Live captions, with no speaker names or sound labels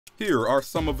Here are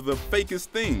some of the fakest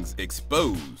things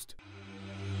exposed.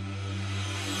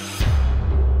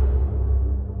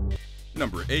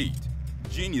 Number 8.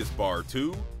 Genius Bar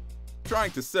 2. Trying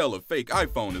to sell a fake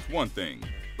iPhone is one thing.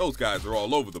 Those guys are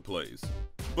all over the place.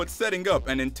 But setting up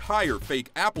an entire fake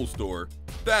Apple store,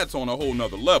 that's on a whole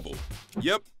nother level.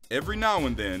 Yep, every now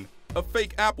and then, a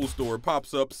fake Apple store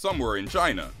pops up somewhere in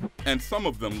China. And some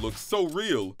of them look so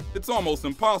real, it's almost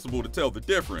impossible to tell the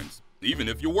difference, even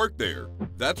if you work there.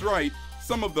 That's right,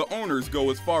 some of the owners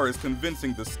go as far as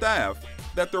convincing the staff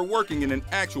that they're working in an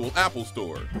actual Apple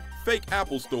store. Fake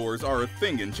Apple stores are a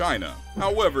thing in China.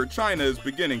 However, China is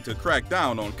beginning to crack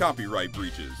down on copyright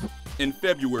breaches. In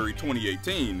February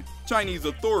 2018, Chinese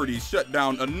authorities shut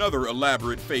down another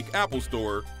elaborate fake Apple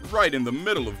store right in the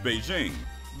middle of Beijing.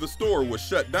 The store was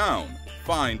shut down,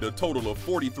 fined a total of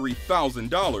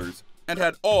 $43,000, and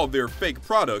had all their fake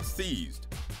products seized.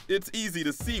 It's easy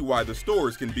to see why the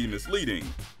stores can be misleading,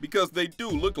 because they do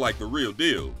look like the real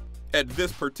deal. At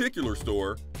this particular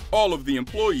store, all of the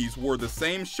employees wore the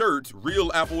same shirts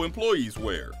real Apple employees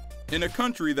wear. In a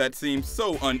country that seems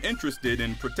so uninterested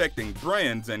in protecting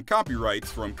brands and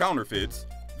copyrights from counterfeits,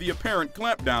 the apparent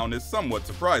clampdown is somewhat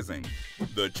surprising.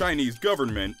 The Chinese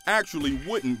government actually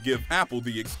wouldn't give Apple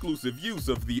the exclusive use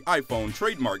of the iPhone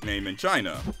trademark name in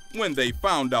China when they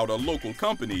found out a local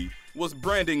company was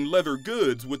branding leather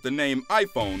goods with the name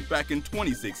iPhone back in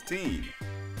 2016.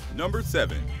 Number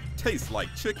 7. Tastes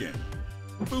like chicken.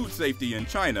 Food safety in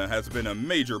China has been a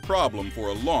major problem for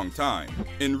a long time.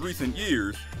 In recent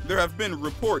years, there have been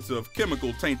reports of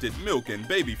chemical-tainted milk and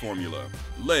baby formula,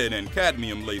 lead and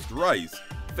cadmium-laced rice,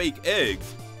 fake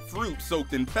eggs, fruit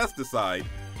soaked in pesticide,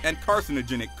 and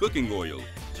carcinogenic cooking oil,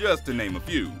 just to name a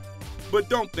few. But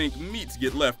don't think meats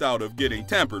get left out of getting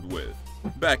tampered with.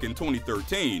 Back in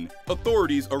 2013,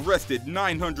 authorities arrested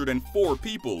 904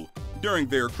 people during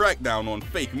their crackdown on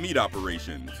fake meat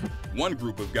operations. One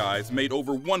group of guys made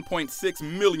over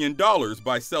 $1.6 million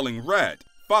by selling rat,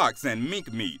 fox, and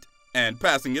mink meat, and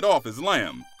passing it off as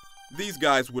lamb. These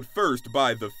guys would first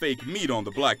buy the fake meat on the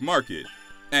black market,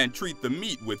 and treat the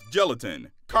meat with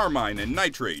gelatin, carmine, and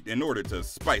nitrate in order to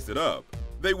spice it up.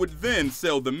 They would then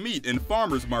sell the meat in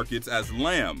farmers markets as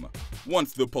lamb.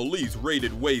 Once the police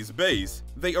raided Wei's base,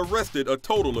 they arrested a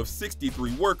total of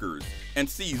 63 workers and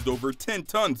seized over 10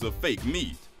 tons of fake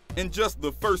meat. In just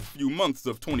the first few months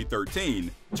of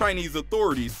 2013, Chinese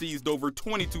authorities seized over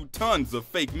 22 tons of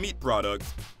fake meat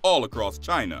products all across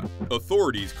China.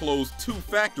 Authorities closed 2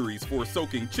 factories for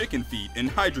soaking chicken feet in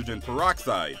hydrogen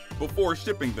peroxide before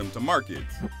shipping them to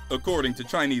markets. According to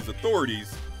Chinese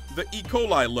authorities, the E.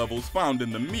 coli levels found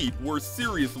in the meat were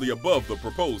seriously above the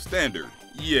proposed standard.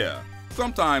 Yeah,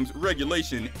 sometimes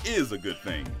regulation is a good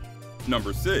thing.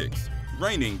 Number 6.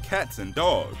 Raining cats and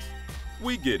dogs.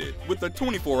 We get it. With a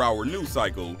 24-hour news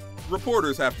cycle,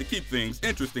 reporters have to keep things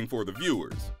interesting for the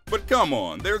viewers. But come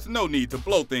on, there's no need to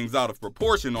blow things out of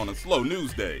proportion on a slow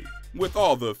news day. With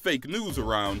all the fake news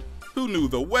around, who knew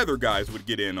the weather guys would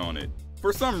get in on it?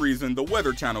 For some reason, the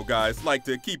Weather Channel guys like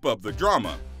to keep up the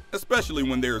drama, especially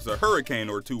when there's a hurricane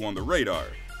or two on the radar.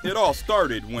 It all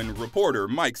started when reporter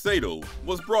Mike Sadel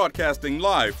was broadcasting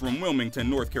live from Wilmington,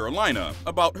 North Carolina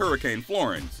about Hurricane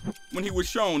Florence, when he was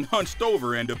shown hunched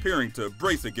over and appearing to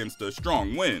brace against a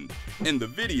strong wind. In the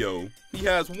video, he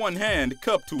has one hand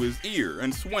cupped to his ear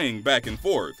and swaying back and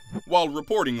forth while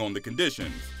reporting on the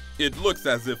conditions. It looks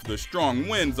as if the strong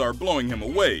winds are blowing him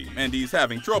away and he's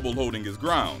having trouble holding his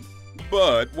ground.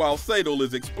 But while Sadel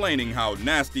is explaining how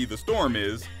nasty the storm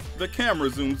is, the camera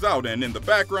zooms out and in the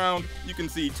background, you can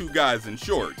see 2 guys in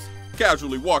shorts,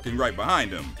 casually walking right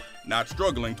behind him, not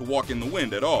struggling to walk in the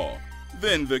wind at all.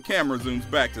 Then the camera zooms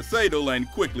back to Sadel and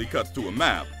quickly cuts to a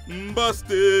map.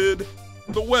 Busted!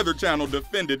 The Weather Channel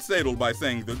defended Sadel by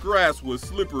saying the grass was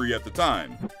slippery at the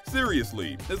time.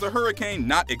 Seriously, is a hurricane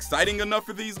not exciting enough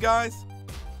for these guys?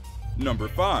 Number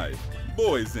 5.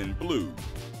 Boys in Blue.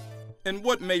 In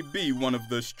what may be one of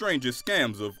the strangest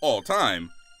scams of all time,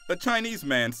 a Chinese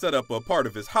man set up a part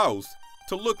of his house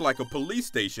to look like a police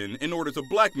station in order to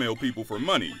blackmail people for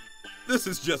money. This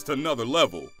is just another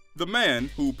level. The man,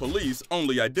 who police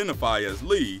only identify as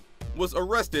Lee, was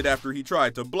arrested after he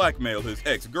tried to blackmail his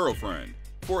ex-girlfriend.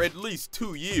 For at least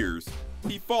 2 years,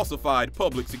 he falsified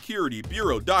Public Security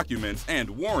Bureau documents and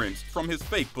warrants from his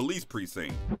fake police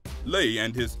precinct. Lee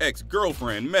and his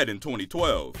ex-girlfriend met in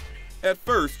 2012. At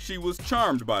first, she was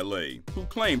charmed by Lee, who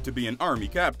claimed to be an army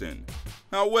captain.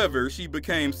 However, she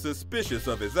became suspicious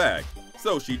of his act,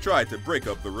 so she tried to break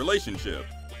up the relationship.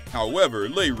 However,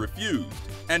 Lee refused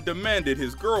and demanded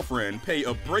his girlfriend pay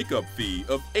a breakup fee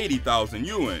of 80,000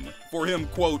 yuan for him,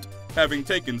 quote, having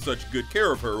taken such good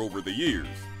care of her over the years.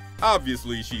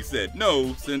 Obviously, she said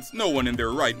no, since no one in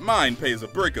their right mind pays a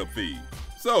breakup fee.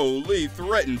 So Lee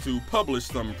threatened to publish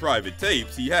some private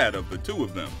tapes he had of the two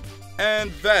of them.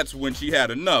 And that's when she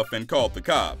had enough and called the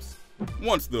cops.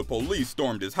 Once the police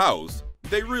stormed his house,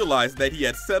 they realized that he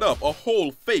had set up a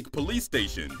whole fake police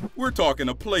station. We're talking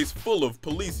a place full of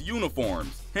police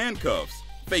uniforms, handcuffs,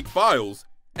 fake files,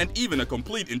 and even a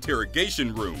complete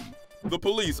interrogation room. The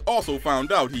police also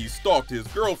found out he stalked his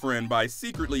girlfriend by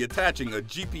secretly attaching a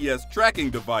GPS tracking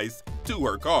device to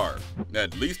her car.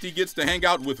 At least he gets to hang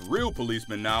out with real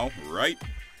policemen now, right?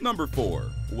 Number 4.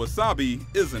 Wasabi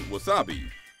isn't wasabi.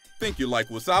 Think you like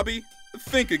wasabi?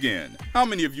 Think again. How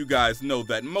many of you guys know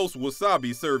that most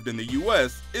wasabi served in the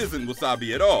US isn't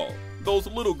wasabi at all? Those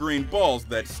little green balls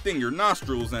that sting your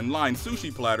nostrils and line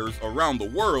sushi platters around the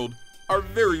world are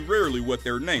very rarely what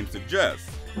their name suggests.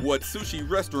 What sushi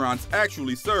restaurants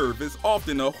actually serve is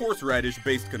often a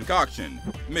horseradish-based concoction,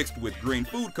 mixed with green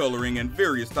food coloring and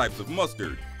various types of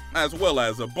mustard, as well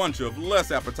as a bunch of less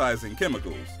appetizing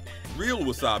chemicals. Real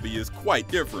wasabi is quite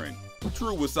different.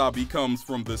 True wasabi comes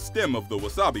from the stem of the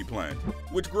wasabi plant,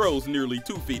 which grows nearly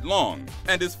 2 feet long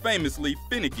and is famously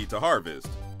finicky to harvest.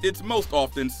 It's most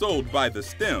often sold by the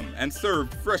stem and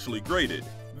served freshly grated.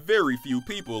 Very few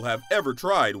people have ever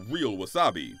tried real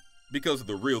wasabi, because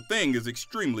the real thing is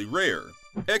extremely rare.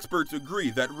 Experts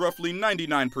agree that roughly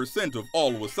 99% of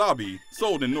all wasabi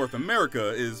sold in North America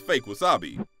is fake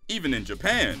wasabi. Even in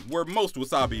Japan, where most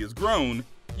wasabi is grown,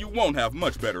 you won't have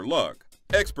much better luck.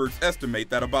 Experts estimate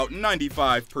that about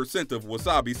 95% of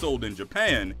wasabi sold in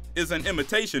Japan is an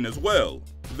imitation as well.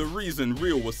 The reason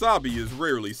real wasabi is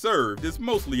rarely served is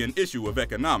mostly an issue of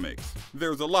economics.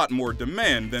 There's a lot more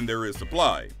demand than there is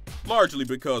supply, largely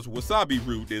because wasabi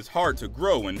root is hard to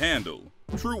grow and handle.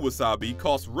 True wasabi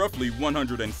costs roughly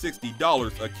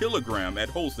 $160 a kilogram at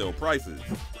wholesale prices.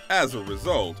 As a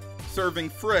result, serving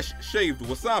fresh, shaved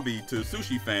wasabi to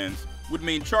sushi fans would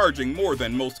mean charging more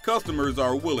than most customers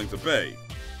are willing to pay.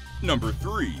 Number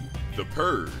 3. The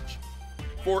Purge.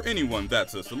 For anyone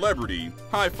that's a celebrity,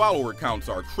 high follower counts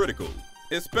are critical,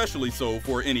 especially so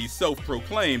for any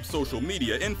self-proclaimed social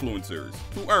media influencers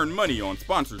who earn money on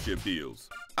sponsorship deals.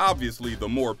 Obviously, the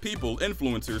more people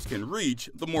influencers can reach,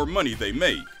 the more money they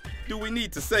make. Do we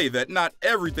need to say that not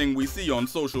everything we see on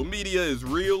social media is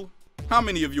real? How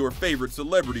many of your favorite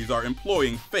celebrities are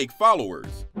employing fake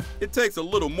followers? It takes a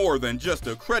little more than just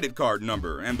a credit card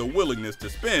number and the willingness to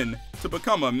spend to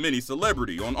become a mini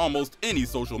celebrity on almost any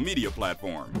social media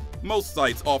platform. Most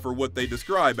sites offer what they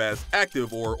describe as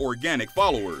active or organic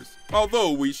followers,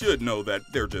 although we should know that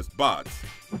they're just bots.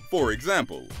 For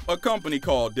example, a company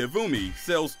called Devumi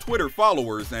sells Twitter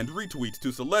followers and retweets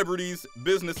to celebrities,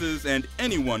 businesses, and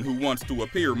anyone who wants to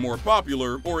appear more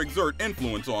popular or exert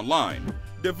influence online.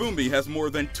 Devumi has more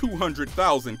than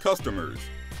 200,000 customers,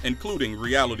 including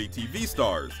reality TV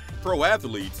stars, pro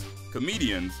athletes,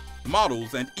 comedians,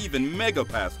 models, and even mega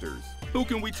pastors. Who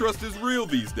can we trust is real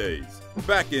these days?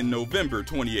 Back in November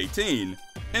 2018,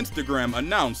 Instagram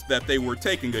announced that they were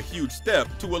taking a huge step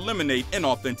to eliminate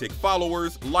inauthentic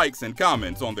followers, likes, and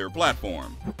comments on their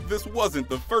platform. This wasn't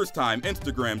the first time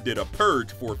Instagram did a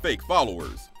purge for fake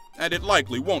followers, and it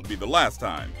likely won't be the last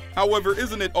time. However,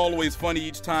 isn't it always funny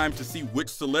each time to see which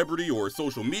celebrity or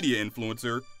social media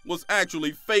influencer was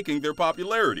actually faking their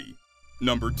popularity?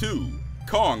 Number 2.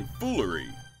 Kung Foolery.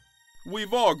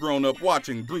 We've all grown up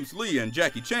watching Bruce Lee and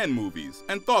Jackie Chan movies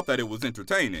and thought that it was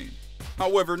entertaining.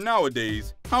 However,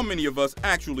 nowadays, how many of us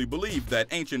actually believe that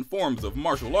ancient forms of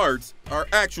martial arts are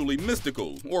actually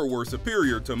mystical or were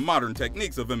superior to modern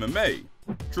techniques of MMA?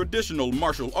 Traditional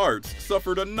martial arts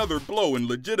suffered another blow in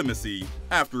legitimacy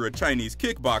after a Chinese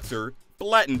kickboxer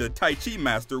flattened a Tai Chi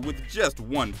master with just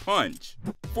one punch.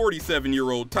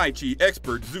 47-year-old Tai Chi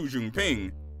expert Zhu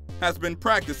Jinping has been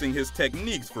practicing his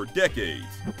techniques for decades,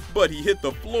 but he hit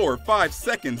the floor 5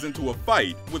 seconds into a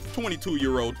fight with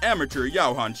 22-year-old amateur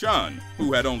Yao Hanshan,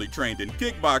 who had only trained in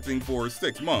kickboxing for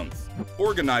 6 months.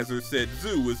 Organizers said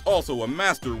Zhu is also a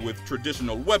master with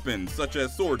traditional weapons such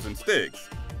as swords and sticks.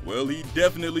 Well, he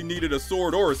definitely needed a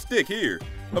sword or a stick here.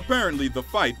 Apparently, the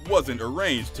fight wasn't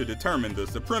arranged to determine the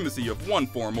supremacy of one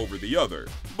form over the other,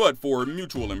 but for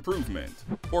mutual improvement.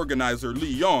 Organizer Li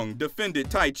Yong defended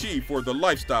Tai Chi for the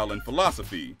lifestyle and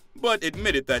philosophy, but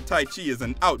admitted that Tai Chi is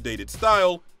an outdated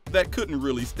style that couldn't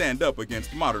really stand up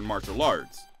against modern martial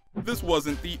arts. This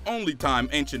wasn't the only time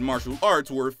ancient martial arts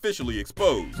were officially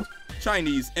exposed.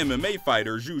 Chinese MMA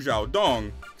fighter Zhu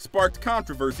Xiaodong sparked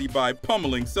controversy by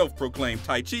pummeling self-proclaimed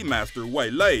Tai Chi master Wei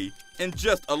Lei in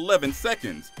just 11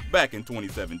 seconds back in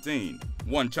 2017.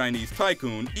 One Chinese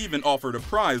tycoon even offered a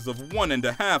prize of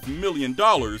 $1.5 million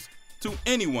to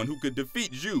anyone who could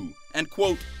defeat Zhu and,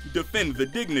 quote, defend the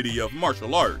dignity of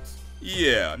martial arts.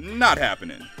 Yeah, not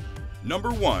happening.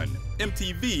 Number 1.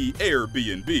 MTV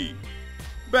Airbnb.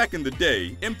 Back in the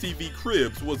day, MTV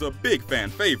Cribs was a big fan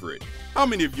favorite. How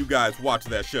many of you guys watched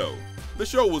that show? The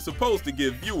show was supposed to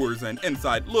give viewers an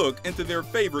inside look into their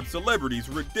favorite celebrities'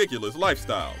 ridiculous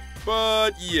lifestyle.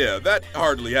 But yeah, that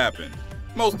hardly happened.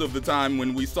 Most of the time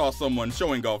when we saw someone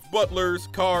showing off butlers,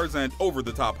 cars, and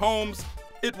over-the-top homes,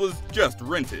 it was just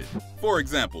rented. For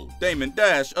example, Damon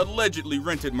Dash allegedly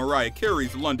rented Mariah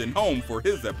Carey's London home for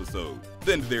his episode.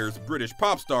 Then there's British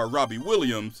pop star Robbie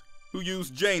Williams, who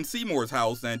used Jane Seymour's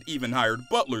house and even hired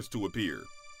butlers to appear.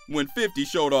 When 50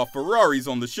 showed off Ferraris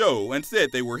on the show and said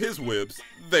they were his whips,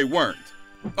 they weren't.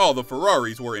 All the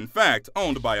Ferraris were in fact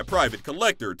owned by a private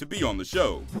collector to be on the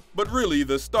show. But really,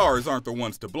 the stars aren't the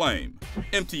ones to blame.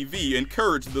 MTV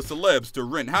encouraged the celebs to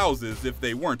rent houses if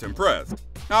they weren't impressed.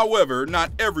 However,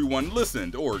 not everyone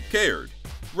listened or cared.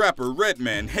 Rapper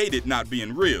Redman hated not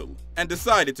being real and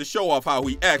decided to show off how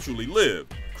he actually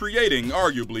lived, creating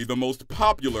arguably the most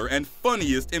popular and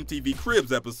funniest MTV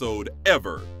Cribs episode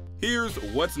ever. Here's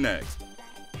what's next.